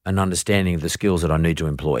an understanding of the skills that I need to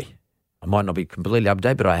employ. I might not be completely up to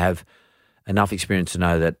date, but I have enough experience to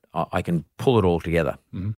know that I can pull it all together.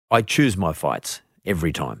 Mm-hmm. I choose my fights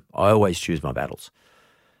every time. I always choose my battles.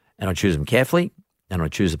 And I choose them carefully, and I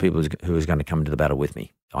choose the people who is going to come into the battle with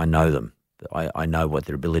me. I know them. I know what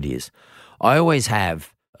their ability is. I always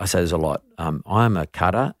have, I say this a lot, I'm a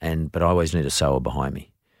cutter, but I always need a sewer behind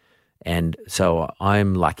me. And so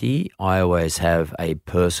I'm lucky. I always have a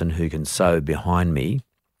person who can sew behind me,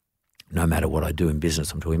 no matter what I do in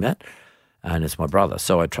business I'm talking about, and it's my brother.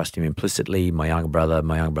 So I trust him implicitly. My younger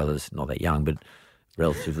brother's not that young, but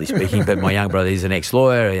relatively speaking, but my young brother is an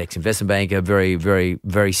ex-lawyer, ex-investment banker, very, very,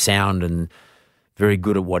 very sound and very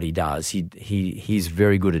good at what he does. He's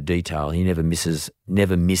very good at detail. He never misses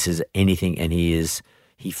anything, and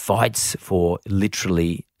he fights for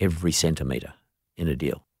literally every centimetre in a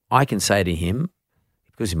deal. I can say to him,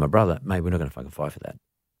 because he's my brother, mate, we're not going to fucking fight for that.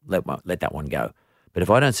 Let that one go. But if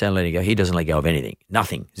I don't say let it go, he doesn't let go of anything.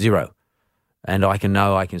 Nothing. Zero. And I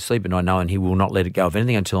can sleep at night knowing he will not let it go of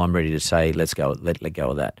anything until I'm ready to say, let's go, let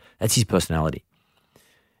go of that. That's his personality.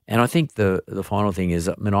 And I think the final thing is,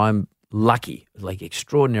 I'm lucky, like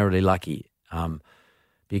extraordinarily lucky,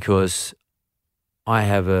 because I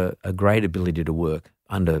have a great ability to work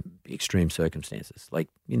under extreme circumstances. Like,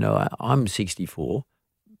 I'm 64.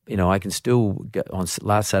 I can still go on.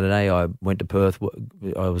 Last Saturday, I went to Perth.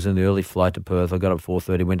 I was in the early flight to Perth. I got up at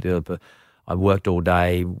 4:30, went to the early Perth. I worked all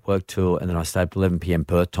day, and then I stayed up 11 p.m.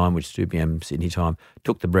 Perth time, which is 2 p.m. Sydney time.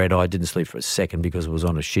 Took the bread. I didn't sleep for a second because it was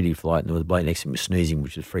on a shitty flight, and there was a bloke next to me sneezing,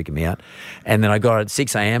 which was freaking me out. And then I got at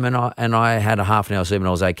 6 a.m. and I had a half an hour sleep, and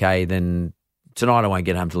I was okay. Then tonight I won't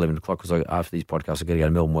get home till 11 o'clock because after these podcasts I've got to go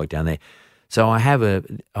to Melbourne, work down there. So I have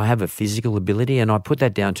a physical ability, and I put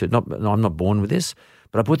that down to I'm not born with this.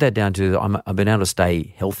 But I put that down to I've been able to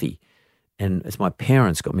stay healthy, and it's my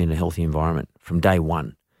parents got me in a healthy environment from day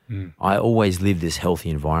one. Mm. I always lived this healthy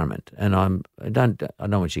environment, and I don't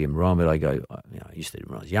want you to get me wrong, but I used to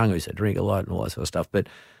when I was younger, I used to drink a lot and all that sort of stuff. But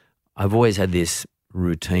I've always had this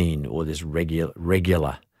routine or this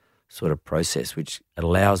regular sort of process, which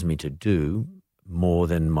allows me to do more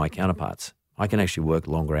than my counterparts. I can actually work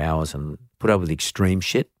longer hours and put up with extreme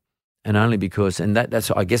shit. And only because, and that's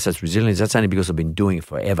I guess that's resilience. That's only because I've been doing it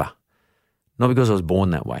forever, not because I was born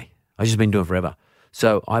that way. I've just been doing it forever.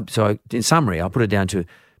 So in summary, I'll put it down to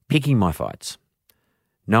picking my fights,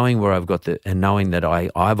 knowing where I've got and knowing that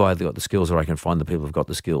I've either got the skills or I can find the people who've got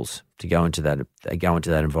the skills to go into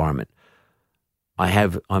that environment.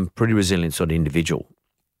 I'm pretty resilient sort of individual.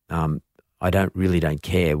 I don't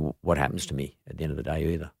care what happens to me at the end of the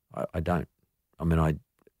day either. I don't.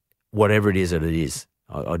 Whatever it is,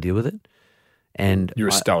 I deal with it, and you're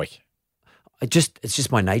a stoic. It's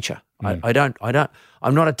just my nature. Mm.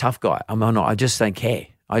 I'm not a tough guy. I just don't care.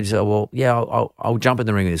 I just say, well, yeah, I'll jump in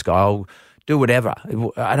the ring with this guy. I'll do whatever.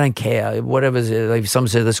 I don't care. Whatever. If someone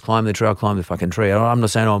says let's climb the tree, I'll climb the fucking tree. I'm not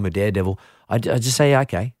saying I'm a daredevil. I just say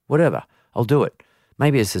okay, whatever. I'll do it.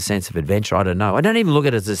 Maybe it's a sense of adventure. I don't know. I don't even look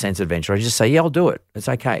at it as a sense of adventure. I just say yeah, I'll do it. It's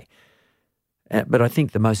okay. But I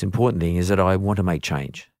think the most important thing is that I want to make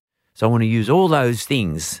change. So I want to use all those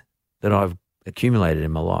things that I've accumulated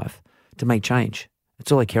in my life to make change.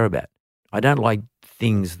 That's all I care about. I don't like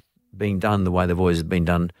things being done the way they've always been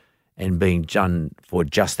done and being done for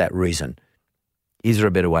just that reason. Is there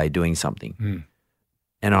a better way of doing something? Mm.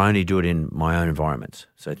 And I only do it in my own environments,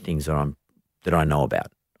 so things that I know about.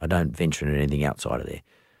 I don't venture into anything outside of there.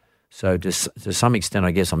 So to some extent,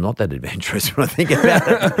 I guess I'm not that adventurous when I think about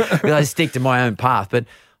it because I stick to my own path. But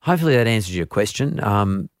hopefully that answers your question.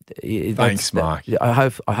 Thanks, Mark. I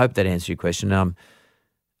hope that answers your question.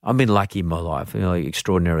 I've been lucky in my life,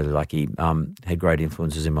 extraordinarily lucky. Had great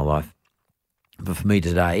influences in my life. But for me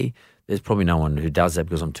today, there's probably no one who does that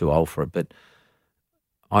because I'm too old for it. But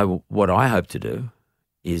what I hope to do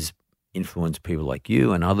is influence people like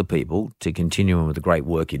you and other people to continue on with the great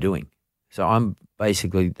work you're doing. So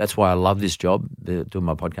that's why I love this job, doing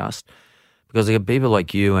my podcast, because I get people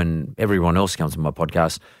like you and everyone else comes to my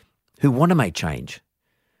podcast who want to make change.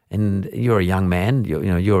 And you're a young man,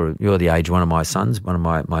 you're the age of one of my sons, one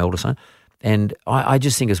of my older son. And I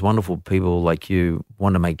just think it's wonderful people like you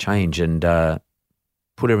want to make change and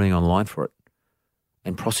put everything online for it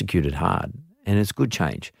and prosecute it hard. And it's good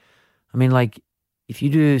change. I mean, like, if you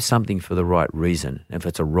do something for the right reason, if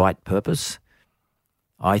it's a right purpose,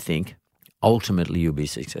 I think ultimately you'll be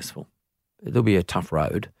successful. There'll be a tough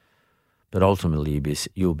road, but ultimately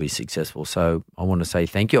you'll be successful. So I want to say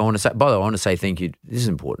thank you. I want to say thank you. This is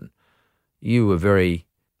important. You were very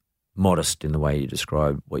modest in the way you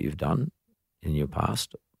describe what you've done in your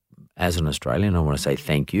past. As an Australian, I want to say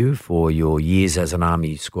thank you for your years as an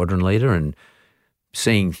Army squadron leader and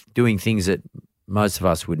doing things that most of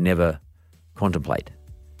us would never contemplate.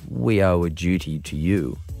 We owe a duty to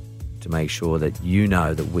you to make sure that you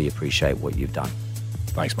know that we appreciate what you've done.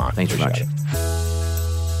 Thanks, Mark. Thanks very much. It.